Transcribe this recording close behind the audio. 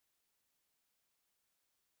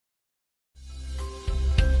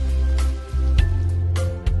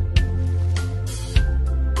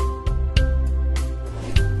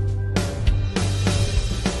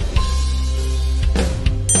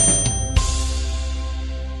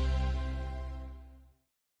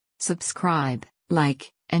Subscribe,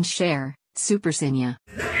 like, and share. Super Senior.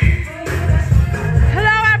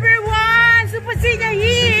 Hello everyone, Super Senior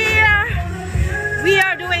here. We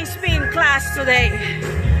are doing spin class today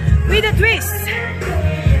with a twist.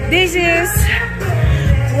 This is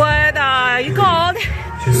what you call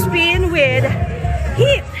spin with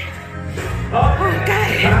hip.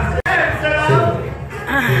 Okay.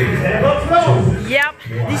 Yep,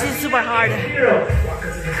 this is super hard.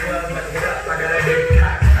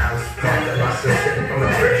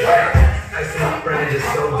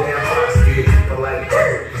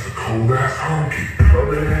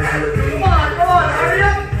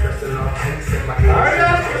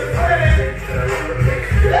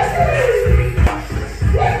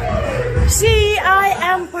 See, I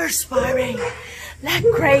am perspiring like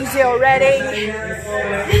crazy already.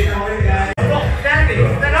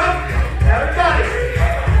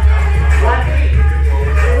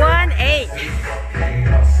 1-8.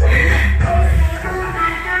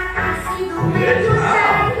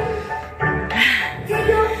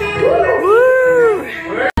 Woo!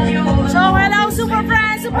 So hello, super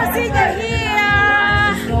friends, Super Senior here.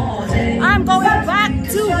 I'm going back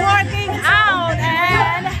to working out,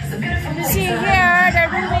 and you see here they're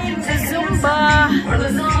doing the Zumba.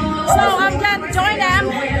 So I'm gonna join them.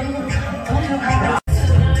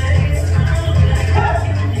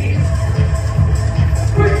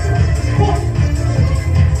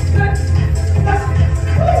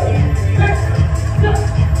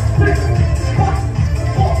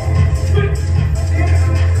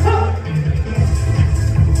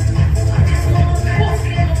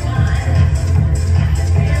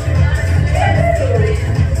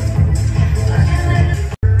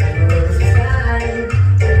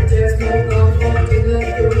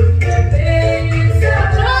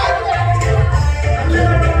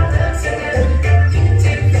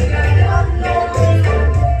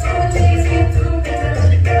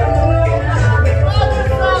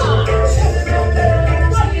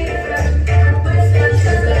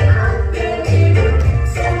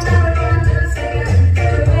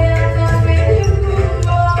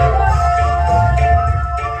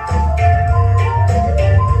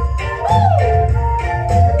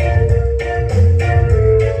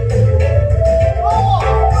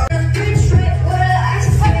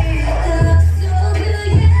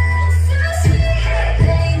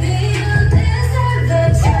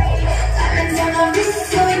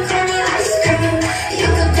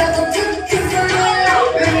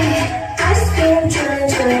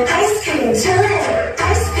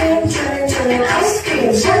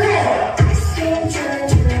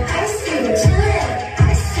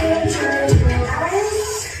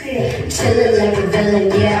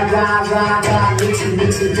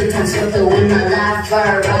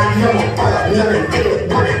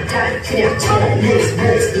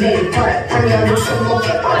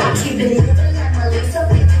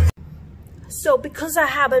 So because I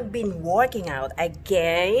haven't been working out, I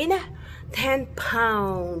gained 10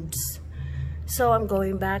 pounds. So I'm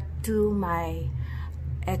going back to my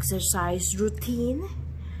exercise routine.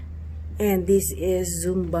 And this is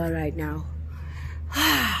Zumba right now.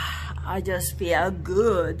 I just feel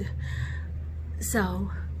good.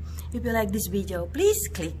 So if you like this video, please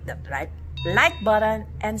click the like button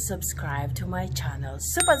and subscribe to my channel,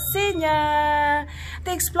 Super Senior,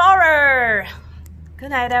 the Explorer.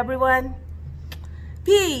 Good night, everyone.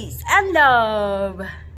 Peace and love.